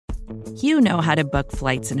You know how to book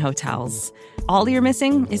flights and hotels. All you're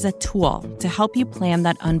missing is a tool to help you plan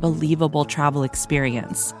that unbelievable travel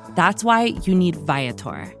experience. That's why you need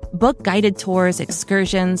Viator. Book guided tours,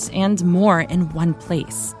 excursions, and more in one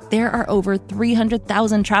place. There are over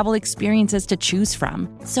 300,000 travel experiences to choose from,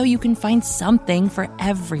 so you can find something for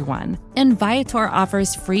everyone. And Viator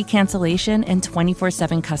offers free cancellation and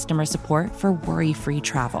 24/7 customer support for worry-free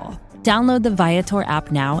travel. Download the Viator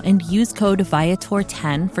app now and use code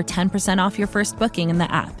Viator10 for 10% off your first booking in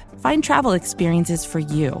the app. Find travel experiences for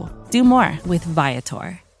you. Do more with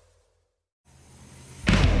Viator.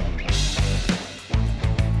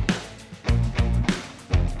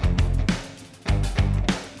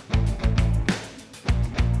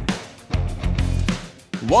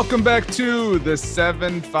 Welcome back to the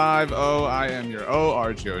 750. I am your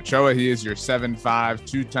RJ Ochoa. He is your 7'5",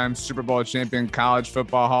 two-time Super Bowl champion, college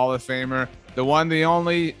football Hall of Famer. The one, the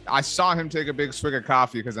only. I saw him take a big swig of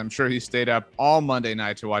coffee because I'm sure he stayed up all Monday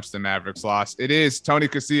night to watch the Mavericks loss. It is Tony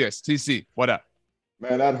Casillas. TC, what up?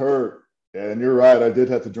 Man, that hurt. And you're right. I did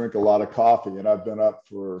have to drink a lot of coffee, and I've been up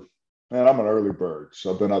for – man, I'm an early bird,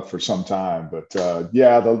 so I've been up for some time. But,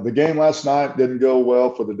 the game last night didn't go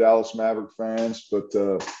well for the Dallas Maverick fans. But,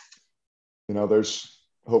 there's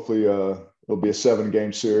hopefully it'll be a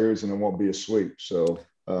 7-game series and it won't be a sweep. So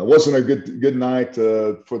it wasn't a good night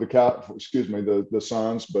for the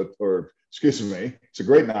Suns. It's a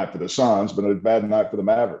great night for the Suns, but a bad night for the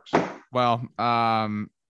Mavericks. Well,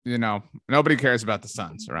 nobody cares about the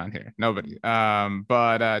Suns around here. Nobody.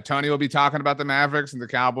 But Tony will be talking about the Mavericks and the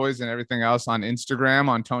Cowboys and everything else on Instagram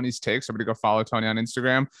on Tony's Takes. Somebody go follow Tony on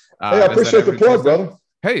Instagram. Hey, I appreciate the plug, brother.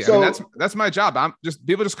 Hey, I mean, that's my job.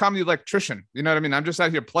 People just call me the electrician. You know what I mean? I'm just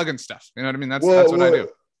out here plugging stuff. You know what I mean? That's what I do.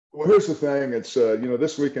 Well, here's the thing. It's,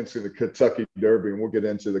 this weekend's the Kentucky Derby, and we'll get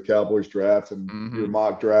into the Cowboys draft and your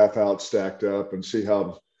mock draft, how it's stacked up, and see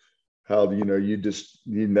how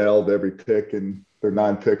you nailed every pick, and there are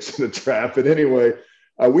 9 picks in the draft. But anyway,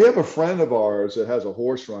 we have a friend of ours that has a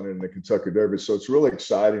horse running in the Kentucky Derby, so it's really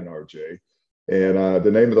exciting, RJ. And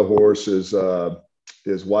the name of the horse is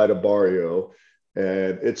White Barrio.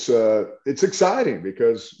 And it's exciting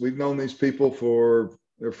because we've known these people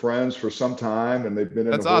they're friends for some time, and they've been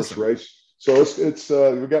in the horse race. So it's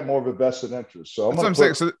we've got more of a vested interest. So that's what I'm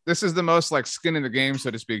saying. So this is the most like skin in the game,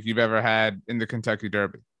 so to speak, you've ever had in the Kentucky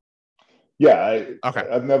Derby. Yeah.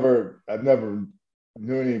 I've never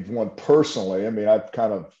knew anyone personally. I mean, I've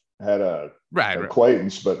kind of had an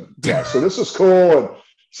acquaintance, but yeah. So this is cool, and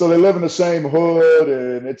so they live in the same hood,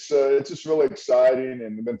 and it's just really exciting.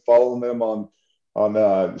 And I've been following them on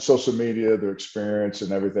social media, their experience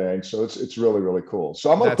and everything. So it's really, really cool.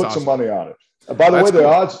 So I'm going to put some money on it. By the way, the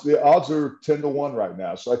odds are 10-1 right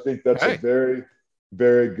now. So I think that's a very,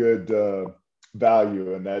 very good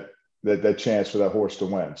value in that chance for that horse to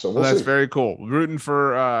win. So we'll see. Very cool. Rooting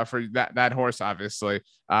for that horse, obviously.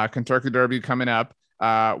 Kentucky Derby coming up.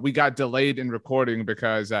 We got delayed in recording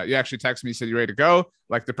because you actually texted me, said you're ready to go,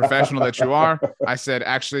 like the professional that you are. I said,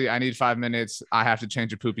 actually, I need 5 minutes. I have to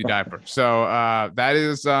change a poopy diaper. So that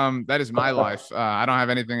is my life. I don't have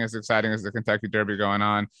anything as exciting as the Kentucky Derby going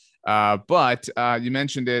on. But you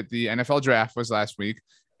mentioned it. The NFL draft was last week,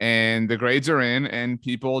 and the grades are in, and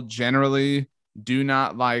people generally do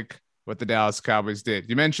not like what the Dallas Cowboys did.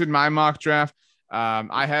 You mentioned my mock draft.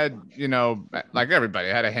 I had, like everybody,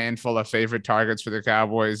 I had a handful of favorite targets for the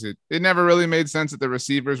Cowboys. It never really made sense that the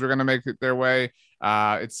receivers were going to make it their way.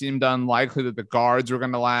 It seemed unlikely that the guards were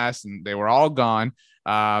going to last, and they were all gone.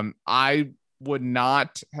 I would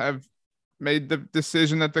not have made the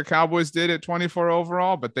decision that the Cowboys did at 24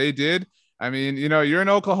 overall, but they did. I mean, you're an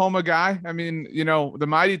Oklahoma guy. I mean, the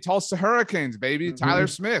mighty Tulsa Hurricanes, baby. Mm-hmm. Tyler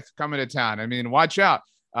Smith coming to town. I mean, watch out.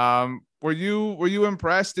 Were you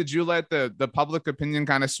impressed? Did you let the public opinion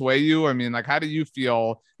kind of sway you? I mean, like, how do you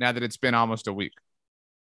feel now that it's been almost a week?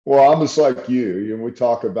 Well, I'm just like you. We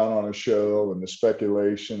talk about on a show and the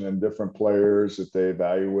speculation and different players that they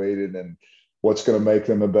evaluated and what's going to make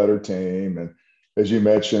them a better team. And as you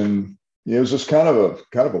mentioned, it was just kind of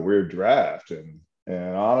a weird draft. And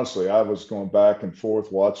honestly, I was going back and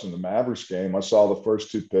forth watching the Mavericks game. I saw the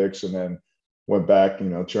first 2 picks and then went back,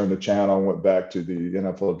 turned the channel and went back to the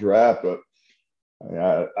NFL draft. But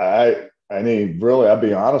I mean, really, I'll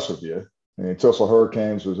be honest with you. I mean, Tulsa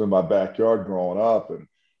Hurricanes was in my backyard growing up, and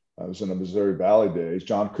I was in the Missouri Valley days.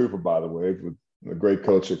 John Cooper, by the way, a great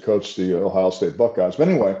coach that coached the Ohio State Buckeyes. But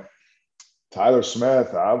anyway, Tyler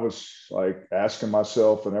Smith, I was like asking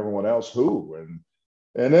myself and everyone else who.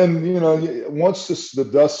 And then, once the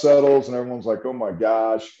dust settles and everyone's like, oh, my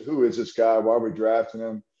gosh, who is this guy? Why are we drafting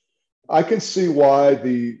him? I can see why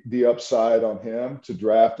the upside on him to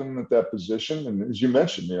draft him at that position. And as you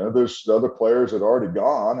mentioned, there's other players that are already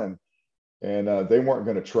gone, and they weren't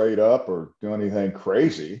going to trade up or do anything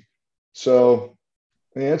crazy. So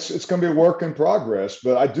it's going to be a work in progress.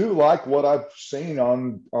 But I do like what I've seen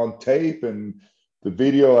on tape and the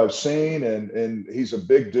video I've seen, and he's a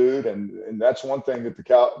big dude, and that's one thing that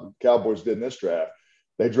the Cowboys did in this draft.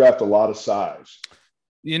 They draft a lot of size.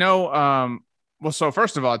 Well, so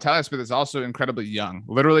first of all, Tyler Smith is also incredibly young.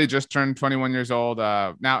 Literally just turned 21 years old.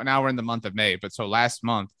 Now we're in the month of May, but so last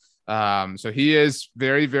month. So he is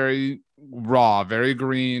very, very raw, very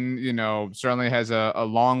green. Certainly has a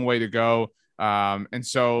long way to go. And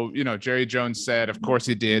so, Jerry Jones said, of course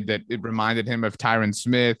he did, that it reminded him of Tyron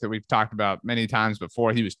Smith that we've talked about many times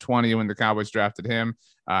before. He was 20 when the Cowboys drafted him,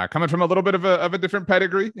 coming from a little bit of a different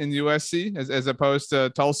pedigree in USC as opposed to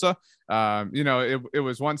Tulsa. It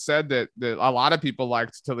was once said that a lot of people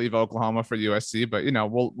liked to leave Oklahoma for USC, but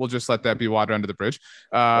we'll just let that be water under the bridge.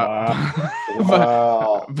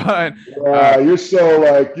 Wow. But you're so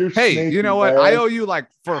like you're. Hey, sneaky, you know what? man. I owe you like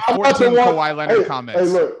for 14 Kawhi Leonard comments. Hey,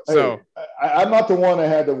 look. So I'm not the one that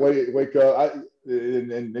had to wake up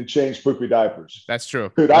and change poopy diapers. That's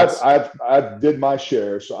true. Dude, I did my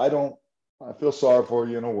share, so I feel sorry for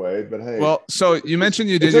you in a way, but hey. Well, so you mentioned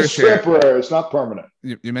you did your share. It's temporary. It's not permanent.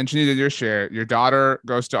 You mentioned you did your share. Your daughter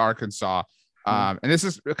goes to Arkansas. And this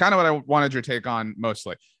is kind of what I wanted your take on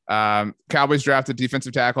mostly. Cowboys drafted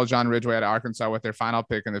defensive tackle John Ridgeway out of Arkansas with their final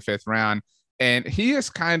pick in the 5th round. And he is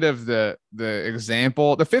kind of the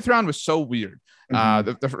example. The 5th round was so weird.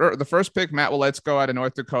 The first pick, Matt Willetsko out of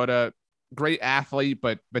North Dakota, great athlete,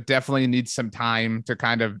 but definitely needs some time to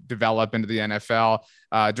kind of develop into the NFL.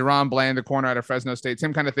 Deron Bland, the corner out of Fresno State,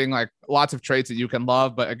 same kind of thing, like lots of traits that you can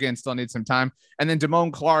love, but again, still need some time. And then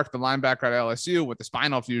Damone Clark, the linebacker at LSU with the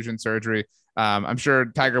spinal fusion surgery. I'm sure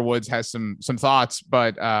Tiger Woods has some thoughts,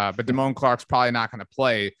 but Damone Clark's probably not going to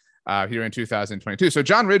play here in 2022. So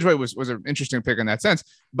John Ridgeway was an interesting pick in that sense.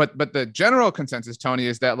 But the general consensus, Tony,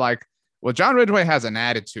 is that John Ridgeway has an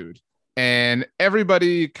attitude. And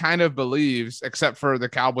everybody kind of believes, except for the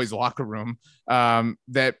Cowboys locker room,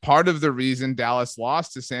 that part of the reason Dallas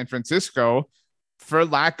lost to San Francisco, for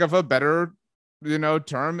lack of a better,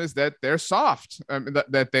 term, is that they're soft.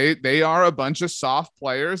 That they are a bunch of soft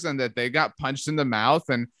players, and that they got punched in the mouth,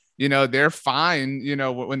 and they're fine.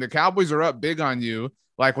 When the Cowboys are up big on you,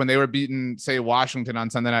 like when they were beating, say, Washington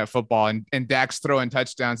on Sunday Night Football, and Dak's throwing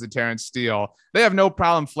touchdowns to Terrence Steele, they have no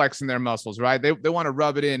problem flexing their muscles, right? They want to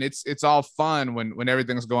rub it in. It's all fun when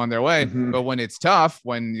everything's going their way. But when it's tough,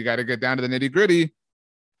 when you got to get down to the nitty gritty,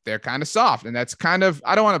 they're kind of soft. And that's kind of,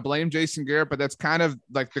 I don't want to blame Jason Garrett, but that's kind of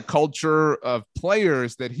like the culture of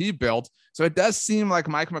players that he built. So it does seem like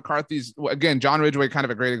Mike McCarthy's, again, John Ridgeway, kind of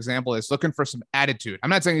a great example, is looking for some attitude. I'm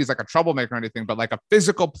not saying he's like a troublemaker or anything, but like a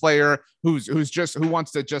physical player who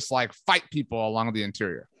wants to just like fight people along the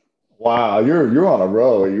interior. Wow. You're on a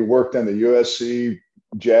roll. You worked in the USC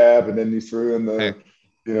jab, and then you threw in the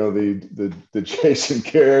Jason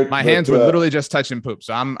Garrett. My hands were literally just touching poop,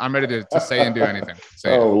 so I'm ready to say and do anything.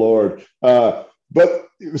 Lord. But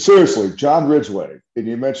seriously, John Ridgeway, and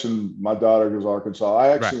you mentioned my daughter goes to Arkansas. I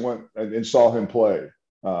actually went and saw him play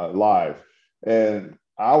live, and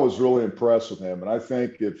I was really impressed with him. And I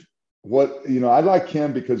think I like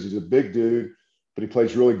him because he's a big dude, but he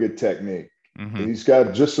plays really good technique. And he's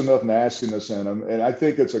got just enough nastiness in him, and I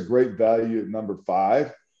think it's a great value at number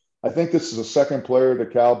 5. I think this is the second player the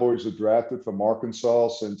Cowboys have drafted from Arkansas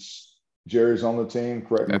since Jerry's on the team.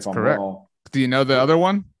 Correct me if I'm wrong. Do you know the other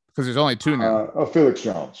one? Because there's only 2 now. Felix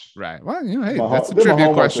Jones. Right. Well, hey, that's a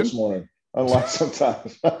trivia question. This morning, unlike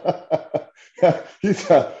sometimes.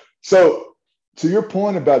 So, to your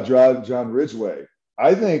point about John Ridgeway,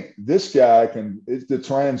 I think this guy it's the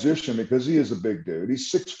transition, because he is a big dude.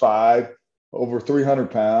 He's 6'5", over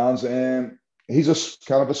 300 pounds, and he's a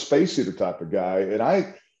kind of a space eater type of guy. And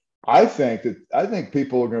I think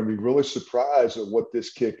people are going to be really surprised at what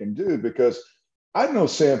this kid can do, because I know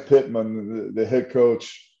Sam Pittman, the head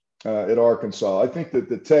coach at Arkansas. I think that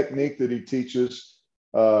the technique that he teaches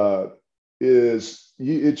it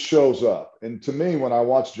shows up. And to me, when I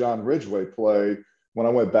watched John Ridgeway play, when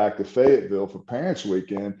I went back to Fayetteville for Parents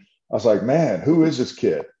Weekend, I was like, man, who is this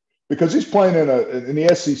kid? Because he's playing in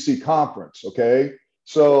the SEC conference. Okay,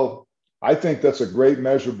 so I think that's a great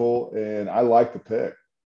measurable, and I like the pick.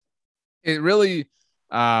 It really,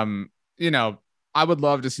 I would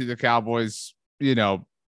love to see the Cowboys,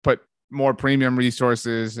 put more premium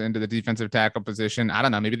resources into the defensive tackle position. I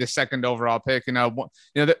don't know, maybe the second overall pick.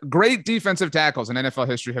 The great defensive tackles in NFL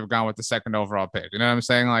history have gone with the second overall pick. You know what I'm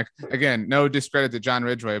saying? Like, again, no discredit to John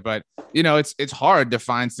Ridgway, but it's hard to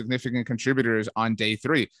find significant contributors on day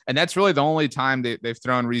 3, and that's really the only time they've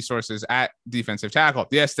thrown resources at defensive tackle.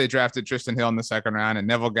 Yes, they drafted Tristan Hill in the second round and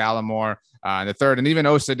Neville Gallimore in the third, and even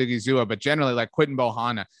Osa Digizua, but generally like Quinton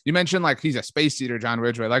Bohanna. You mentioned like he's a space eater, John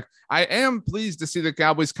Ridgway. Like, I am pleased to see the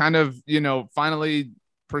Cowboys kind of finally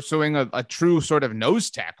pursuing a true sort of nose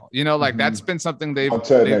tackle. That's been something they've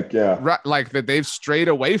strayed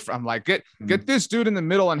away from. Like, get this dude in the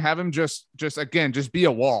middle and have him just be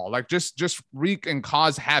a wall, like just wreak and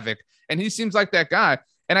cause havoc. And he seems like that guy.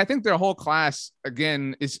 And I think their whole class,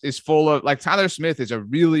 again, is full of, like, Tyler Smith is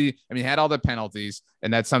he had all the penalties,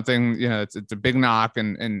 and that's something, it's a big knock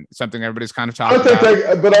and something everybody's kind of talking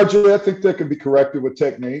about. But RJ, I think that can be corrected with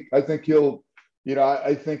technique. I think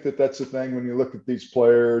I think that's the thing when you look at these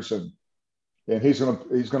players, and he's going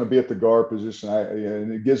to be at the guard position,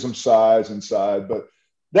 and it gives him size inside, but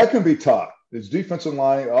that can be taught. His defensive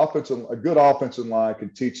line, a good offensive line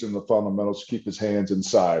can teach him the fundamentals to keep his hands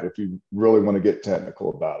inside if you really want to get technical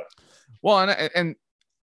about it. Well, and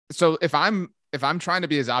so if I'm trying to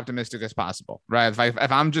be as optimistic as possible, right?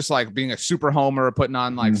 If I'm just like being a super homer, putting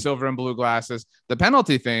on like silver and blue glasses, the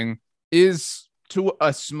penalty thing is to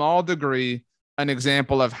a small degree an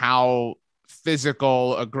example of how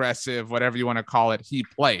physical, aggressive, whatever you want to call it, he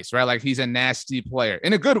plays, right? Like, he's a nasty player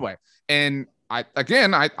in a good way. And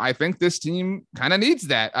I think this team kind of needs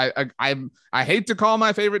that. I hate to call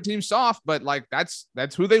my favorite team soft, but like that's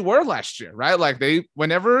who they were last year, right? Like,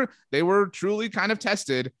 whenever they were truly kind of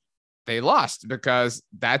tested, they lost, because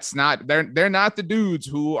they're not the dudes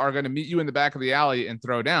who are going to meet you in the back of the alley and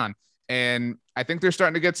throw down. And I think they're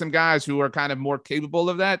starting to get some guys who are kind of more capable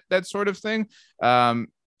of that sort of thing. I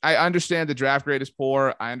understand the draft grade is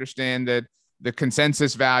poor. I understand that the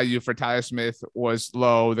consensus value for Tyler Smith was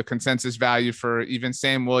low. The consensus value for even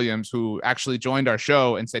Sam Williams, who actually joined our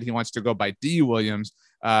show and said he wants to go by D Williams.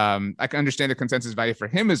 I can understand the consensus value for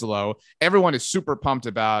him is low. Everyone is super pumped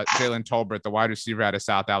about Jalen Tolbert, the wide receiver out of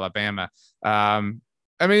South Alabama.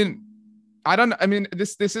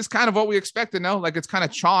 This is kind of what we expect to know. Like, it's kind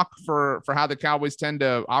of chalk for how the Cowboys tend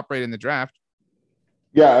to operate in the draft.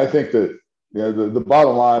 Yeah, I think that the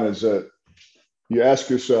bottom line is that you ask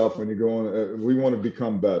yourself when you're going, we want to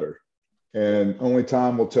become better, and only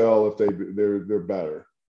time will tell if they're better.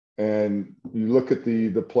 And you look at the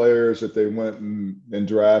players that they went and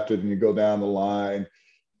drafted, and you go down the line.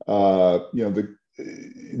 The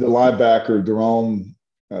linebacker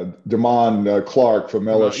Damon Clark from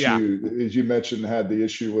LSU, as you mentioned, had the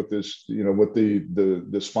issue with this, with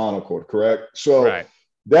the spinal cord, correct? So. Right.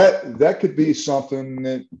 That could be something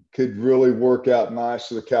that could really work out nice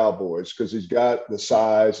for the Cowboys, because he's got the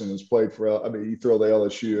size and has played for. He threw the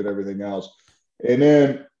LSU and everything else. And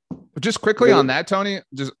then, just quickly on that, Tony,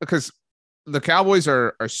 just because the Cowboys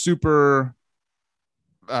are super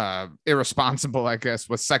irresponsible, I guess,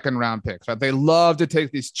 with second round picks. Right? They love to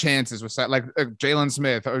take these chances with like Jalen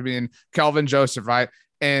Smith, Kelvin Joseph, right?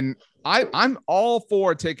 And I'm all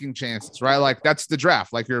for taking chances, right? Like, that's the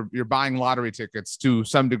draft. Like, you're buying lottery tickets to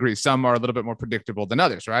some degree. Some are a little bit more predictable than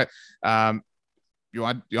others, right? You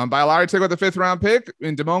want to buy a lottery ticket with a 5th round pick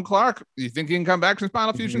in Damone Clark? You think he can come back from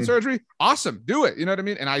spinal fusion surgery? Awesome, do it. You know what I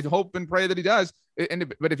mean? And I hope and pray that he does.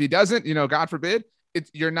 But if he doesn't, God forbid,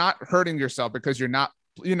 you're not hurting yourself, because you're not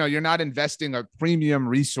investing a premium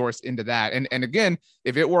resource into that. And again,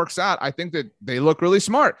 if it works out, I think that they look really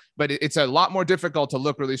smart, but it's a lot more difficult to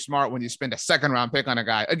look really smart when you spend a 2nd round pick on a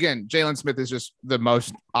guy. Again, Jalen Smith is just the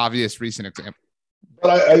most obvious recent example.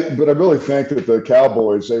 But I really think that the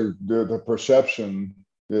Cowboys, the perception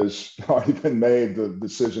is already been made, the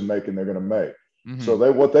decision making they're going to make. Mm-hmm.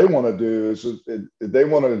 So what they want to do is they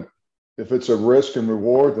want to, if it's a risk and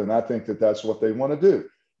reward, then I think that's what they want to do.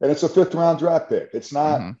 And it's a 5th round draft pick. It's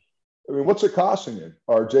not, what's it costing you?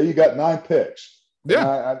 RJ, you got 9 picks.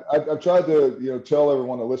 Yeah. I've tried to, tell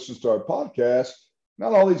everyone that listens to our podcast,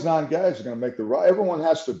 not all these 9 guys are going to make the right. Everyone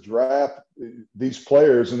has to draft these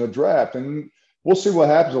players in the draft. And we'll see what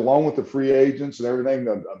happens along with the free agents and everything,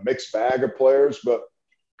 a mixed bag of players. But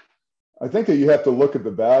I think that you have to look at the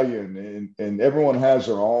value, and everyone has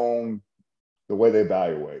their own, the way they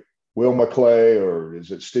evaluate. Will McClay, or is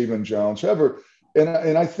it Stephen Jones, whoever.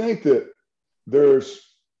 And I think that there's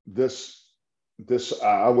this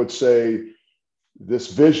I would say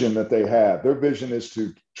this vision that they have. Their vision is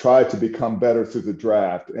to try to become better through the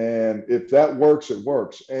draft, and if that works, it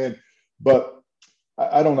works. But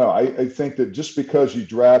I don't know. I think that just because you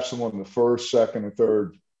draft someone in the 1st, 2nd, or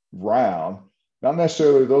 3rd round not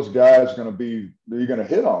necessarily those guys are going to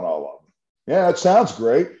hit on all of them. Yeah, it sounds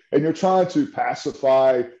great. And you're trying to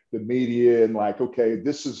pacify the media and like, okay,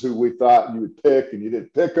 this is who we thought you would pick and you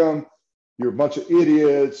didn't pick them. You're a bunch of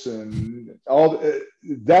idiots and all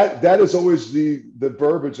that. That is always the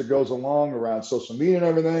verbiage that goes along around social media and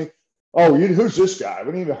everything. Oh, who's this guy? We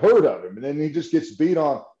haven't even heard of him. And then he just gets beat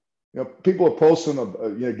on. People are posting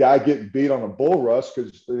a guy getting beat on a bull rush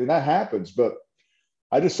because that happens. But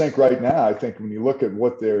I just think right now, I think when you look at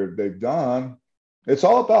what they've done, it's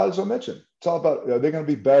all about, as I mentioned, it's all about, are they going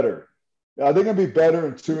to be better? Are they going to be better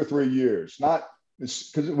in 2 or 3 years? Not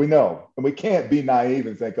because we know, and we can't be naive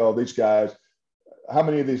and think, oh, these guys, how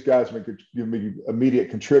many of these guys could be immediate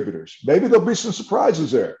contributors? Maybe there'll be some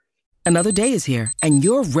surprises there. Another day is here, and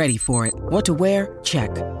you're ready for it. What to wear?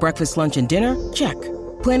 Check. Breakfast, lunch, and dinner? Check.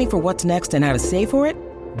 Planning for what's next and how to save for it?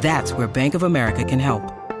 That's where Bank of America can help.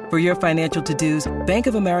 For your financial to-dos, Bank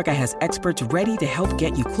of America has experts ready to help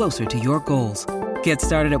get you closer to your goals. Get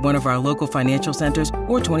started at one of our local financial centers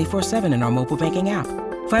or 24/7 in our mobile banking app.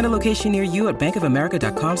 Find a location near you at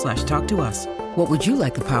bankofamerica.com/talktous. What would you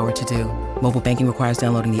like the power to do? Mobile banking requires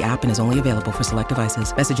downloading the app and is only available for select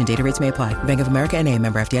devices. Message and data rates may apply. Bank of America N.A.,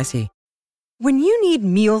 member FDIC. When you need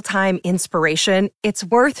mealtime inspiration, it's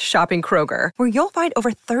worth shopping Kroger, where you'll find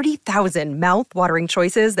over 30,000 mouth-watering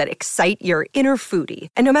choices that excite your inner foodie.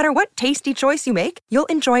 And no matter what tasty choice you make, you'll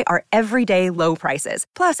enjoy our everyday low prices,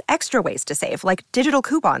 plus extra ways to save, like digital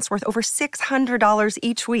coupons worth over $600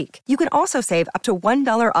 each week. You can also save up to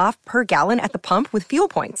 $1 off per gallon at the pump with fuel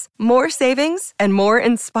points. More savings and more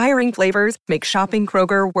inspiring flavors make shopping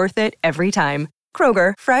Kroger worth it every time.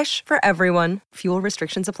 Kroger, fresh for everyone. Fuel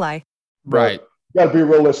restrictions apply. Right. You got to be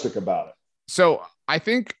realistic about it. So I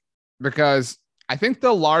think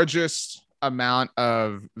the largest amount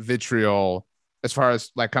of vitriol as far as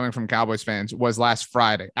like coming from Cowboys fans was last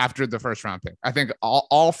Friday after the first round pick. I think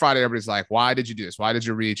all Friday, everybody's like, why did you do this? Why did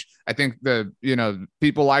you reach? I think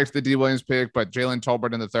people liked the D Williams pick, but Jalen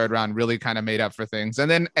Tolbert in the third round really kind of made up for things. And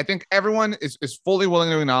then I think everyone is fully willing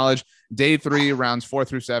to acknowledge day 3, rounds 4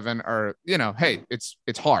 through 7 are, hey, it's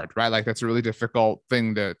hard, right? Like that's a really difficult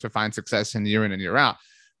thing to find success in year in and year out.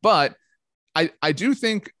 But I do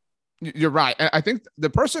think you're right. I think the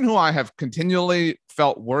person who I have continually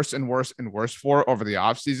felt worse and worse and worse for over the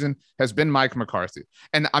offseason has been Mike McCarthy.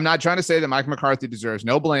 And I'm not trying to say that Mike McCarthy deserves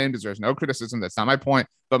no blame, deserves no criticism. That's not my point.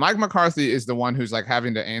 But Mike McCarthy is the one who's like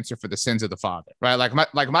having to answer for the sins of the father, right? Like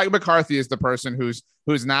Mike McCarthy is the person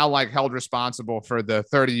who's now like held responsible for the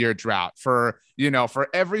 30-year drought, for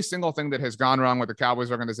every single thing that has gone wrong with the Cowboys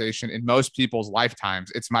organization in most people's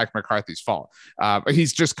lifetimes. It's Mike McCarthy's fault.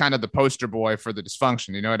 He's just kind of the poster boy for the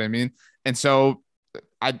dysfunction. You know what I mean? And so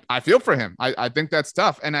I feel for him. I think that's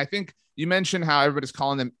tough. And I think you mentioned how everybody's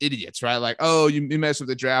calling them idiots, right? Like, oh, you messed with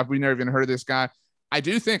the draft. We never even heard of this guy. I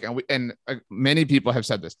do think, and many people have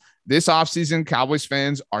said this offseason, Cowboys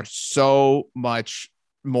fans are so much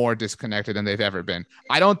more disconnected than they've ever been.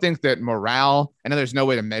 I don't think that morale, I know there's no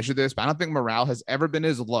way to measure this, but I don't think morale has ever been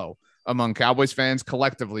as low among Cowboys fans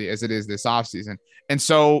collectively as it is this offseason. And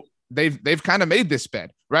so they've kind of made this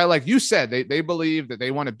bed, right? Like you said, they believe that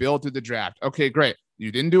they want to build through the draft. Okay, great.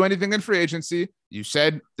 You didn't do anything in free agency. You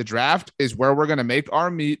said the draft is where we're going to make our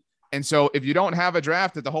meat. And so if you don't have a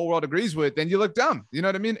draft that the whole world agrees with, then you look dumb. You know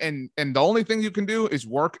what I mean? And the only thing you can do is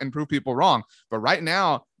work and prove people wrong. But right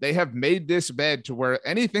now they have made this bed to where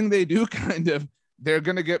anything they do they're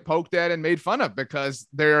going to get poked at and made fun of because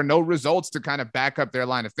there are no results to kind of back up their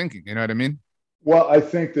line of thinking. You know what I mean? Well, I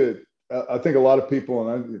think a lot of people,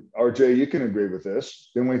 and RJ, you can agree with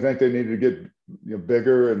this. Then we think they need to get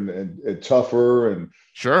bigger and tougher and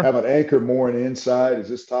sure have an anchor more in the inside. Is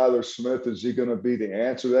this Tyler Smith? Is he going to be the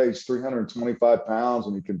answer to that? He's 325 pounds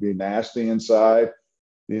and he can be nasty inside,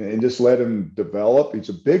 and just let him develop. He's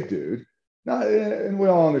a big dude. And we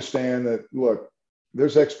all understand that, look,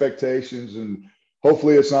 there's expectations, and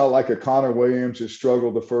hopefully it's not like a Connor Williams who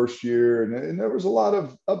struggled the first year. And there was a lot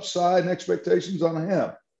of upside and expectations on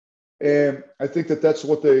him. And I think that's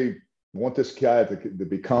what they want this guy to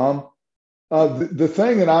become. The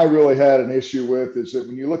thing that I really had an issue with is that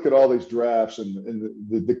when you look at all these drafts and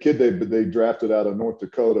the kid they drafted out of North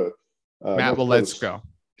Dakota, Matt Waletzko.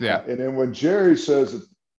 Yeah. And then when Jerry says that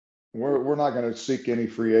we're not going to seek any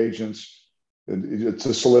free agents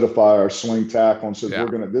to solidify our swing tackle, and says we're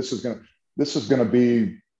going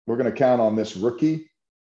to count on this rookie.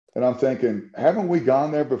 And I'm thinking, haven't we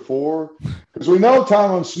gone there before? Because we know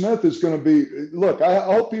Tyron Smith is going to be – look, I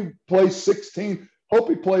hope he plays 16. Hope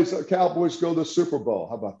he plays – Cowboys go to the Super Bowl.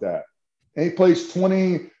 How about that? And he plays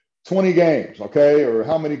 20 20 games, okay, or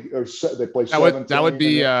how many? Or they play 17. That would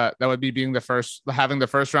be being having the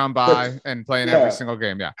first round bye and playing every single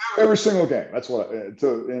game. Yeah, every single game. That's what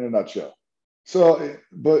in a nutshell. So,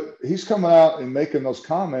 but he's coming out and making those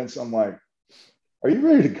comments. I'm like, are you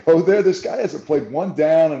ready to go there? This guy hasn't played one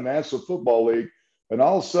down in the National Football League, and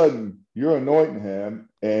all of a sudden you're anointing him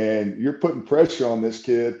and you're putting pressure on this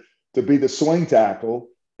kid to be the swing tackle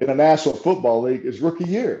in a National Football League his rookie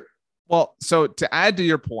year. Well, so to add to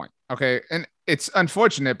your point, okay, and it's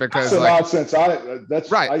unfortunate because that's nonsense.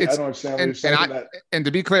 Right. I don't understand what you're saying. And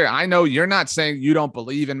to be clear, I know you're not saying you don't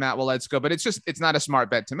believe in Matt Waletzko, but it's not a smart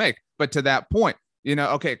bet to make. But to that point,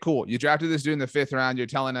 okay, cool. You drafted this dude in the 5th round. You're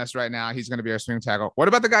telling us right now he's going to be our swing tackle. What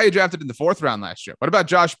about the guy you drafted in the 4th round last year? What about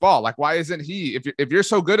Josh Ball? Like, why isn't he? If you're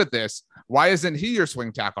so good at this, why isn't he your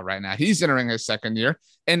swing tackle right now? He's entering his 2nd year,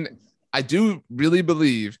 and I do really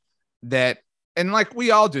believe that. And like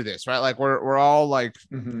we all do this, right? Like we're all like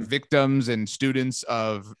victims and students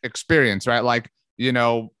of experience, right? Like, we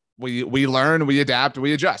learn, we adapt,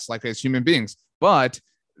 we adjust like as human beings. But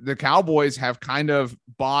the Cowboys have kind of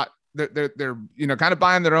bought, they're kind of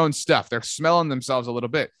buying their own stuff. They're smelling themselves a little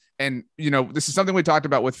bit. And, this is something we talked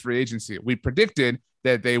about with free agency. We predicted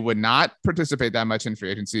that they would not participate that much in free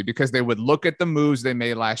agency because they would look at the moves they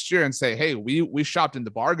made last year and say, hey, we shopped in the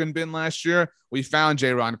bargain bin last year. We found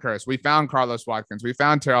J-Ron Curse. We found Carlos Watkins. We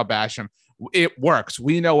found Terrell Basham. It works.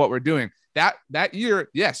 We know what we're doing. That year,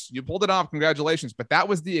 yes, you pulled it off. Congratulations. But that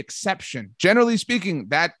was the exception. Generally speaking,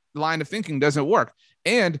 that line of thinking doesn't work.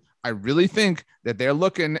 And I really think that they're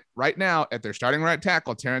looking right now at their starting right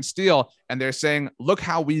tackle, Terrence Steele, and they're saying, look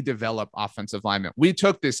how we develop offensive linemen. We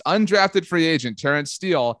took this undrafted free agent, Terrence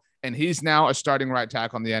Steele, and he's now a starting right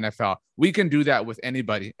tackle in the NFL. We can do that with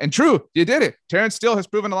anybody. And true, you did it. Terrence Steele has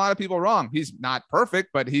proven a lot of people wrong. He's not perfect,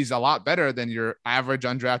 but he's a lot better than your average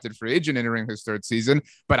undrafted free agent entering his 3rd season.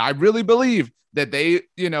 But I really believe that they,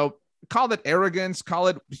 call it arrogance, call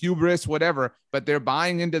it hubris, whatever, but they're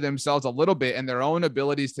buying into themselves a little bit and their own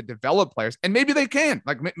abilities to develop players. And maybe they can,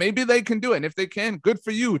 maybe they can do it. And if they can, good for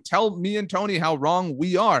you. Tell me and Tony how wrong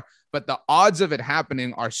we are. But the odds of it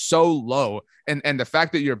happening are so low. And the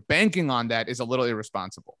fact that you're banking on that is a little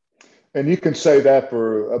irresponsible. And you can say that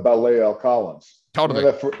about Lael Collins. Totally.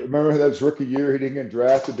 Remember that his rookie year, he didn't get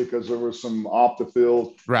drafted because there was some off the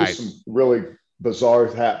field, right? Some really bizarre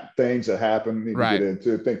things that happen. Right. Get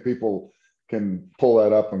into. I think people can pull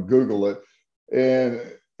that up and Google it. And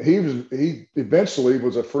he eventually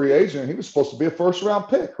was a free agent. He was supposed to be a 1st round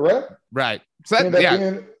pick, correct? Right. So he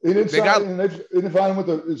didn't sign him as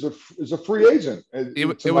a free agent. It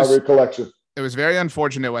was my recollection. It was very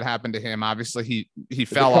unfortunate what happened to him. Obviously, he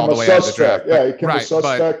fell all the way out of the draft. Yeah, he became a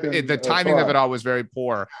suspect. But the timing of it all was very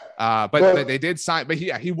poor. But they did sign. But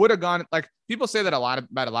he would have gone, like people say that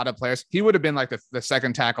about a lot of players. He would have been like the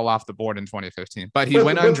 2nd tackle off the board in 2015. But he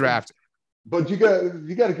went undrafted. But you got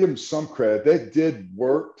to give him some credit. They did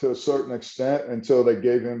work to a certain extent until they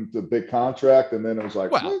gave him the big contract, and then it was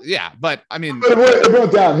like, well, what? Yeah. But I mean, it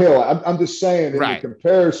went downhill. I'm just saying in right. the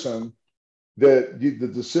comparison. That the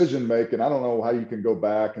decision making, I don't know how you can go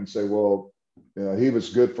back and say, well, he was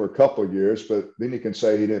good for a couple of years, but then you can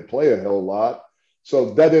say he didn't play a hell of a lot.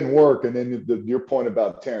 So that didn't work. And then your point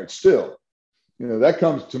about Terrence Steele, that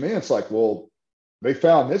comes to me. It's like, well, they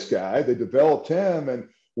found this guy, they developed him. And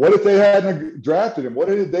what if they hadn't drafted him? What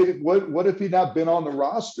if he'd not been on the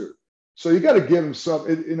roster? So you got to give him some,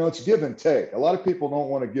 it's give and take. A lot of people don't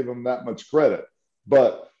want to give him that much credit,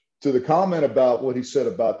 but to the comment about what he said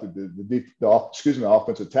about the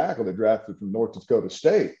offensive tackle they drafted from North Dakota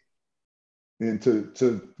State, and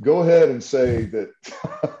to go ahead and say that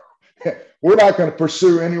we're not going to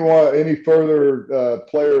pursue any further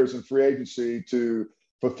players in free agency to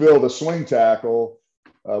fulfill the swing tackle.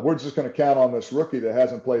 We're just going to count on this rookie that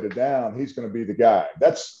hasn't played it down. He's going to be the guy.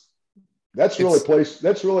 That's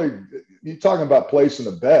really you're talking about placing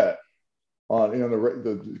a bet on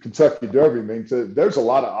the Kentucky Derby. I mean, there's a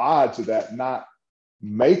lot of odds of that not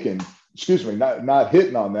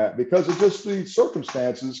hitting on that because of just the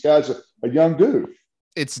circumstances. This guy's a young dude.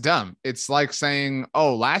 It's dumb. It's like saying,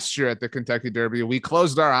 oh, last year at the Kentucky Derby, we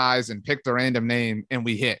closed our eyes and picked a random name and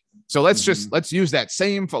we hit. So let's use that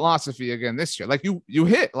same philosophy again this year. Like you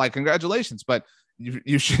hit, like, congratulations, but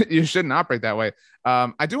you shouldn't operate that way.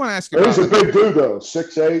 I do want to ask you. He's a big dude though,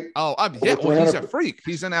 6'8". Oh, yeah. Well, he's a freak.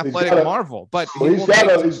 He's an athletic marvel. But he's got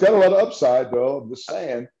a lot of upside though. I'm just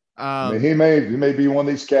saying. I mean, he may be one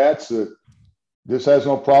of these cats that just has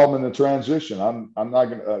no problem in the transition. I'm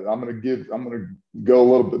gonna be a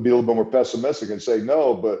little bit more pessimistic and say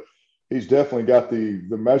no, but he's definitely got the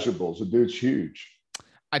measurables. The dude's huge.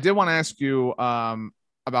 I did want to ask you.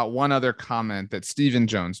 about one other comment that Stephen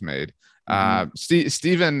Jones made.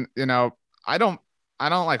 Stephen, I don't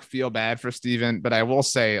like feel bad for Stephen, but I will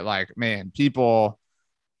say, like, man, people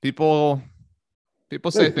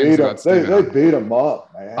say things about Stephen. They beat him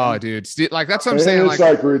up, man. Oh, dude. Like, that's what I'm saying. It's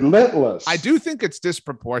like relentless. I do think it's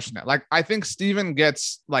disproportionate. Like, I think Stephen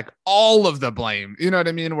gets like all of the blame. You know what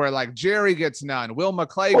I mean? Where like Jerry gets none. Will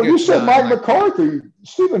McClay gets you said none. Mike McCarthy.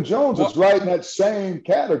 Stephen Jones is right in that same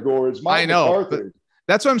category as Mike McCarthy.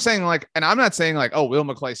 That's what I'm saying. Like, and I'm not saying like, oh, Will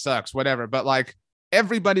McClay sucks, whatever. But like,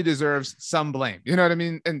 everybody deserves some blame. You know what I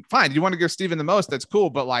mean? And fine, you want to give Stephen the most, that's cool.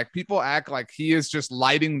 But like, people act like he is just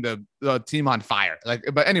lighting the team on fire. Like,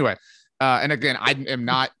 but anyway, and again, I am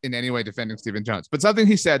not in any way defending Stephen Jones, but something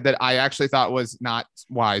he said that I actually thought was not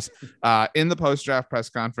wise in the post-draft press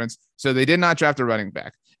conference. So they did not draft a running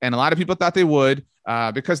back. And a lot of people thought they would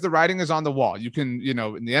because the writing is on the wall. You can, in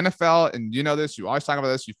the NFL, and you know this, you always talk about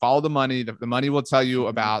this, you follow the money. The money will tell you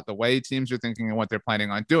about the way teams are thinking and what they're planning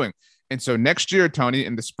on doing. And so next year, Tony,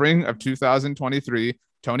 in the spring of 2023,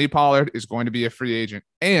 Tony Pollard is going to be a free agent.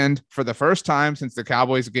 And for the first time since the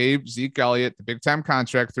Cowboys gave Zeke Elliott the big-time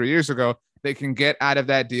contract 3 years ago, they can get out of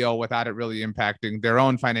that deal without it really impacting their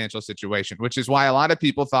own financial situation, which is why a lot of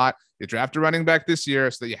people thought you draft a running back this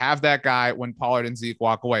year so that you have that guy when Pollard and Zeke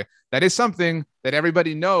walk away. That is something that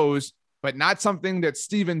everybody knows, but not something that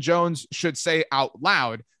Stephen Jones should say out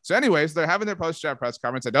loud. So anyways, they're having their post-draft press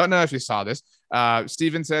conference. I don't know if you saw this.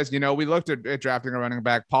 Stephen says, we looked at drafting a running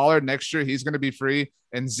back. Pollard next year, he's going to be free.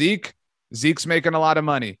 And Zeke's making a lot of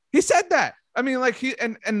money. He said that. I mean, like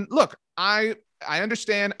and look, I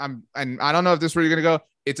understand. And I don't know if this is where you're going to go.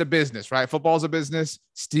 It's a business, right? Football's a business.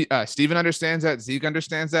 Stephen understands that. Zeke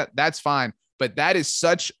understands that. That's fine. But that is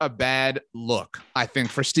such a bad look, I think,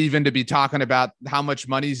 for Stephen to be talking about how much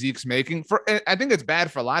money Zeke's making. I think it's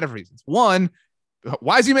bad for a lot of reasons. One,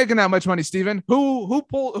 why is he making that much money, Stephen? Who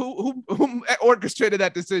orchestrated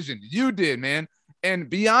that decision? You did, man. And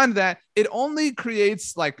beyond that, it only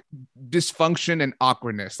creates like dysfunction and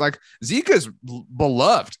awkwardness. Like Zeke is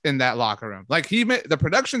beloved in that locker room. Like the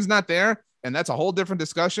production's not there, and that's a whole different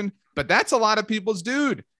discussion. But that's a lot of people's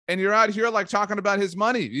dude. And you're out here like talking about his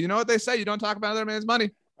money. You know what they say? You don't talk about other man's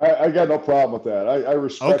money. I got no problem with that. I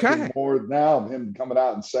respect him more now, him coming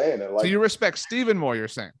out and saying it. Like, so you respect Stephen more, you're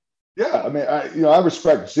saying? Yeah, I mean, I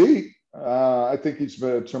respect Zeke. I think he's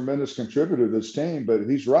been a tremendous contributor to this team, but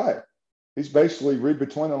he's right. He's basically read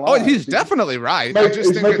between the lines. Oh, he's definitely right.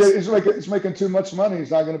 He's making too much money.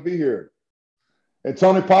 He's not going to be here. And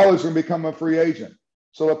Tony Pollard's going to become a free agent.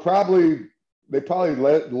 So they probably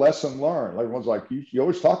let lesson learned. Everyone's like, you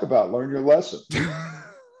always talk about learn your lesson.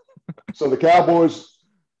 So the Cowboys,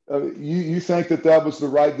 you think that was the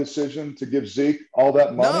right decision to give Zeke all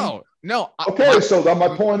that money? No. Okay, so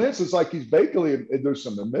my point is, it's like he's basically, there's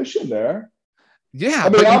some admission there. Yeah, I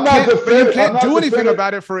mean, you can't do anything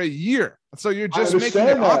about it for a year. So you're just making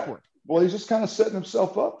it awkward. Well, he's just kind of setting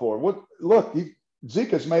himself up for it. Look,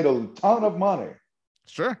 Zeke has made a ton of money.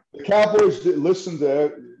 Sure. The Cowboys listened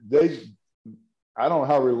to I don't know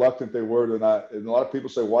how reluctant they were to not. And a lot of people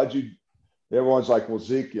say, everyone's like, well,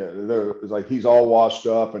 Zeke, it's like he's all washed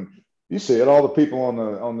up. And you see it, all the people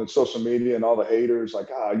on the social media and all the haters, like,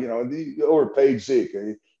 he overpaid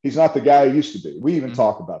Zeke. He's not the guy he used to be. We even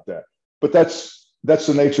talk about that. But that's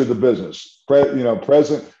the nature of the business.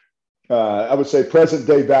 I would say present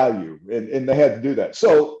day value. And they had to do that.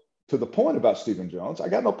 So to the point about Stephen Jones, I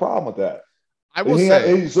got no problem with that. I will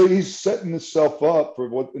say he's setting himself up for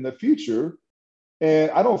what in the future.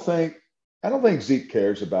 And I don't think Zeke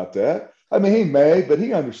cares about that. I mean, he may, but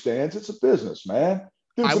he understands it's a business, man.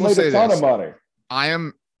 Dude's made a ton of money. I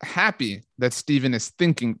am happy that Stephen is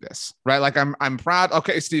thinking this, right? Like I'm proud.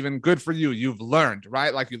 Okay, Stephen, good for you. You've learned,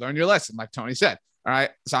 right? Like you learned your lesson, like Tony said. All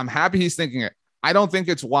right. So I'm happy he's thinking it. I don't think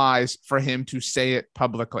it's wise for him to say it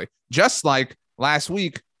publicly. Just like last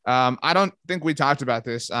week, I don't think we talked about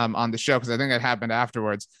this on the show because I think it happened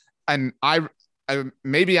afterwards. And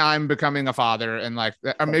maybe I'm becoming a father and like,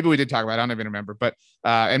 or maybe we did talk about it. I don't even remember, but,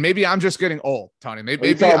 and maybe I'm just getting old, Tony. Maybe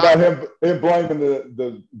you talk about him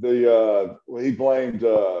blaming he blamed,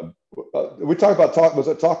 we talked about was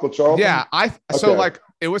it Taco Charlton? Yeah. So like,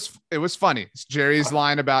 it was funny. It's Jerry's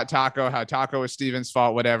line about Taco, how Taco was Steven's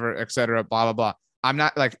fault, whatever, et cetera, blah, blah, blah. I'm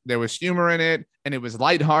not like, there was humor in it and it was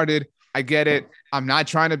lighthearted. I get it. I'm not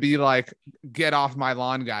trying to be like, get off my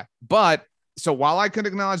lawn guy. But so while I can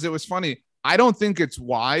acknowledge it was funny, I don't think it's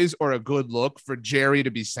wise or a good look for Jerry to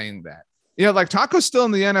be saying that. Like Taco's still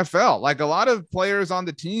in the NFL. Like a lot of players on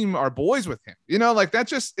the team are boys with him. Like that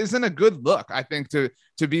just isn't a good look, I think, to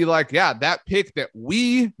be like, yeah, that pick that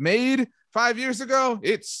we made 5 years ago,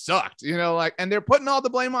 it sucked, like, and they're putting all the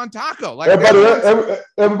blame on Taco. Like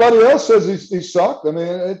everybody else says he sucked. I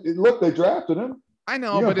mean, look, they drafted him. I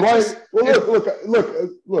know, but it's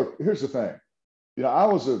look. Here's the thing. I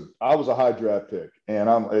was a high draft pick, and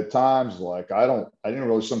I'm at times like I didn't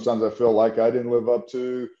really. Sometimes I feel like I didn't live up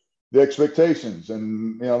to the expectations,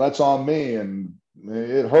 and that's on me, and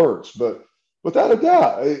it hurts. But without a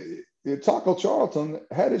doubt, Taco Charlton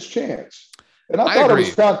had his chance, and I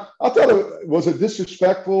thought was it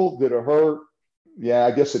disrespectful? Did it hurt? Yeah,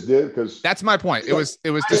 I guess it did, because that's my point. It was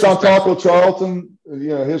just on Taco Charlton,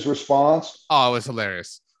 his response. Oh, it was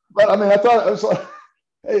hilarious. But I mean, I thought it was like,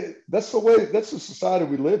 hey, that's the society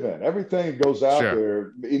we live in. Everything goes out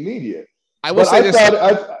there immediate. I will say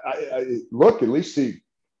this. Look, at least he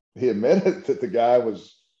admitted that the guy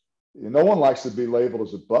was. No one likes to be labeled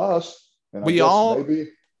as a bust. And we all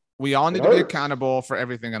need to be accountable for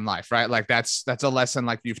everything in life, right? Like that's a lesson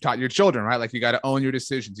like you've taught your children, right? Like you got to own your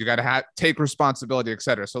decisions. You got to take responsibility, et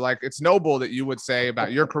cetera. So like, it's noble that you would say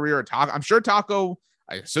about your career. I'm sure Taco,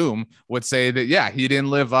 I assume, would say that, yeah, he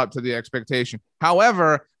didn't live up to the expectation.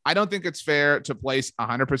 However, I don't think it's fair to place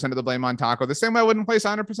 100% of the blame on Taco. The same way I wouldn't place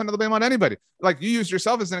 100% of the blame on anybody. Like you used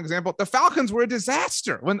yourself as an example. The Falcons were a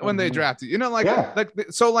disaster when they drafted,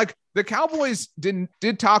 so like the Cowboys did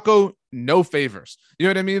Taco no favors. You know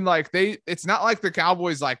what I mean? Like it's not like the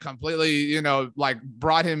Cowboys like completely, like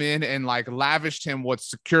brought him in and like lavished him with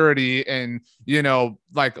security and,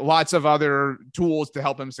 like lots of other tools to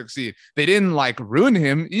help him succeed. They didn't like ruin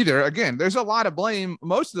him either. Again, there's a lot of blame,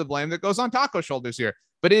 most of the blame that goes on Taco's shoulders here.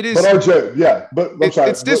 But it is. But RJ, yeah, but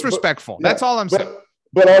it's disrespectful. That's all I'm saying.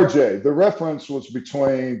 But RJ, the reference was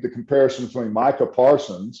the comparison between Micah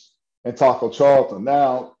Parsons and Taco Charlton.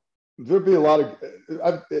 Now, there'd be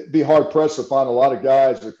I'd be hard pressed to find a lot of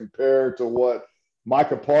guys that compare to what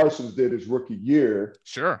Micah Parsons did his rookie year.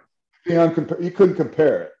 Sure. You couldn't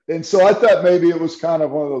compare it. And so I thought maybe it was kind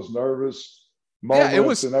of one of those nervous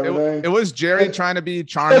moments and everything. It was Jerry trying to be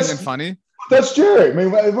charming and funny. That's Jerry. I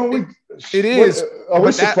mean, are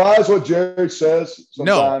we surprised what Jerry says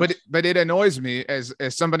sometimes? No, but it annoys me as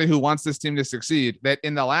somebody who wants this team to succeed that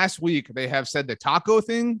in the last week they have said the Taco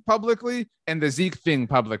thing publicly and the Zeke thing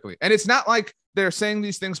publicly. And it's not like they're saying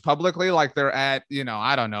these things publicly like they're at,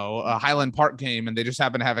 I don't know, a Highland Park game and they just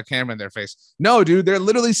happen to have a camera in their face. No, dude, they're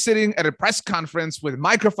literally sitting at a press conference with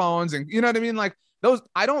microphones and you know what I mean? Like those,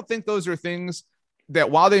 I don't think those are things that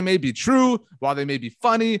while they may be true, while they may be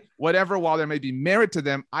funny, whatever, while there may be merit to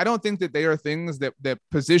them, I don't think that they are things that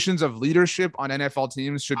positions of leadership on NFL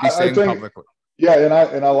teams should be saying publicly. Yeah, and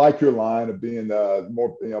I like your line of being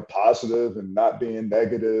more positive and not being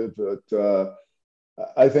negative. But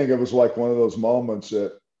I think it was like one of those moments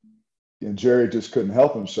that Jerry just couldn't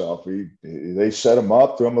help himself. They set him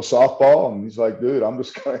up, threw him a softball, and he's like, "Dude, I'm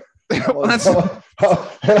just going." He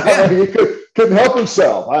couldn't help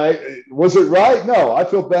himself. Was it right? No. I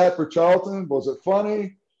feel bad for Charlton. Was it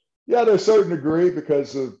funny? Yeah, to a certain degree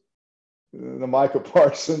because of the Michael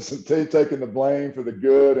Parsons and taking the blame for the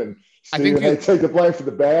good and Stephen A take the blame for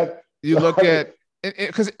the bad. You look at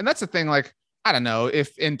because and that's the thing. Like I don't know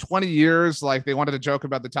if in 20 years, like they wanted to joke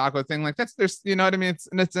about the Taco thing, like there's you know what I mean.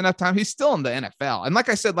 It's enough time. He's still in the NFL, and like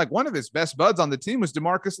I said, like one of his best buds on the team was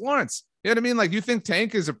DeMarcus Lawrence. You know what I mean? Like you think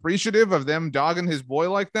Tank is appreciative of them dogging his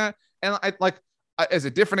boy like that? And as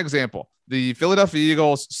a different example, the Philadelphia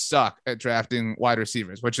Eagles suck at drafting wide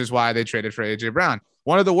receivers, which is why they traded for AJ Brown.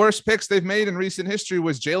 One of the worst picks they've made in recent history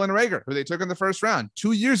was Jalen Reagor, who they took in the first round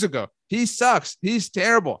 2 years ago. He sucks. He's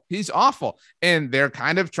terrible. He's awful. And they're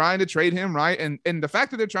kind of trying to trade him, right? And the fact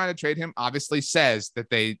that they're trying to trade him obviously says that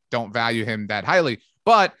they don't value him that highly.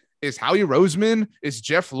 But is Howie Roseman, is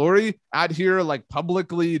Jeff Lurie out here like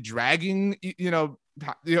publicly dragging, Jalen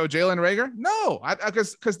Reagor? No,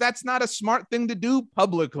 because that's not a smart thing to do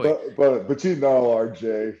publicly. But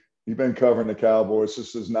RJ, you've been covering the Cowboys.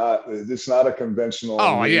 It's not a conventional.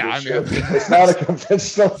 Oh yeah, it's not a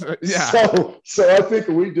conventional. Yeah. So I think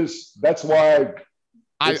that's why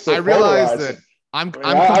I realize that I'm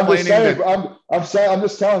complaining. I'm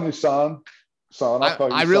just telling you, son.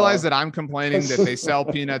 I realize that I'm complaining that they sell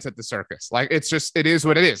peanuts at the circus. Like it is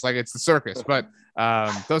what it is. Like it's the circus. But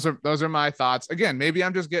those are my thoughts. Again, maybe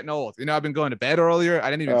I'm just getting old. I've been going to bed earlier. I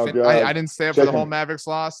didn't even I didn't stay up for the whole Mavericks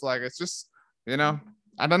loss. Like it's just, I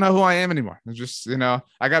don't know who I am anymore. It's just,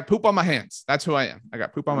 I got poop on my hands. That's who I am. I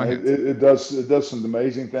got poop on my hands. It does some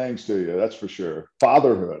amazing things to you. That's for sure.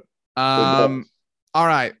 Fatherhood. All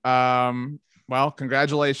right. Well,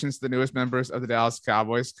 congratulations to the newest members of the Dallas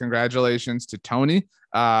Cowboys. Congratulations to Tony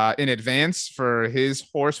in advance for his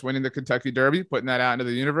horse winning the Kentucky Derby, putting that out into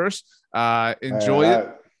the universe. Enjoy it.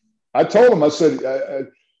 I told him, I said,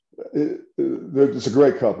 it's a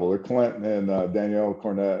great couple. They're Clinton and Danielle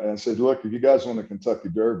Cornett. And I said, look, if you guys win the Kentucky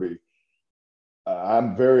Derby,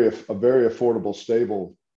 I'm a very affordable,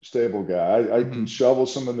 stable guy. I can shovel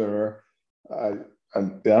some manure. I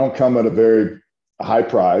don't come at a very high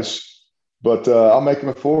price, but I'll make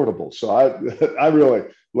them affordable. So I really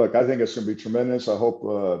look. I think it's going to be tremendous. I hope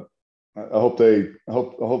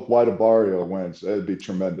White Barrio wins. It'd be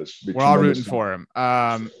tremendous. We're all rooting for him.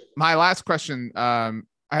 My last question.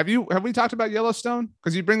 Have we talked about Yellowstone?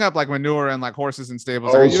 Because you bring up like manure and like horses and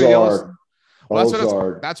stables. Are you a Yellowstone? Well,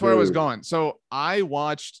 that's where I was going. So I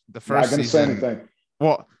watched the first season. Say anything.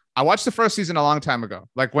 Well, I watched the first season a long time ago,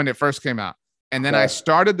 like when it first came out. And then I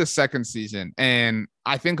started the second season. And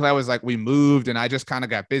I think that was like we moved and I just kind of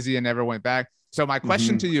got busy and never went back. So my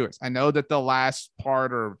question to you is, I know that the last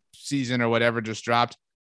part or season or whatever just dropped.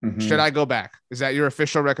 Should I go back? Is that your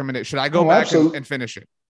official recommendation? Should I go back and finish it?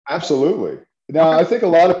 Absolutely. Now, I think a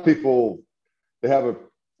lot of people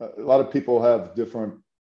have different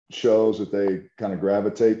shows that they kind of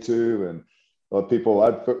gravitate to. And a lot of people,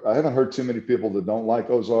 I haven't heard too many people that don't like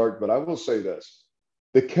Ozark, but I will say this,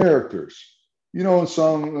 the characters, you know, in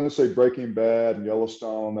some, let's say Breaking Bad and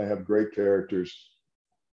Yellowstone, they have great characters.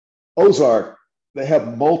 Ozark, they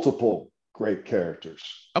have multiple great characters.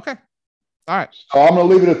 Okay. All right. So I'm going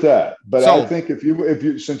to leave it at that. But I think if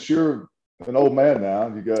you, since you're an old man now,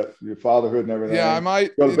 you got your fatherhood and everything. Yeah, I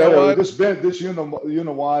might. This you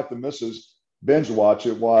know wife, the missus, binge watch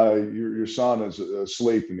it while your son is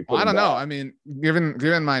asleep. And I don't know. I mean,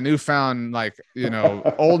 given my newfound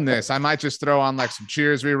oldness, I might just throw on like some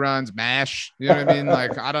Cheers reruns, MASH. You know what I mean?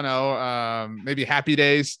 Like I don't know, maybe Happy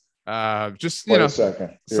Days. Just wait a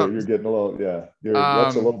second. You're getting a little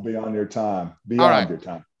that's a little beyond your time. Beyond your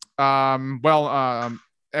time.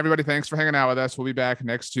 Everybody, thanks for hanging out with us. We'll be back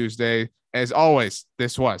next Tuesday. As always,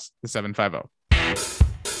 this was the 750.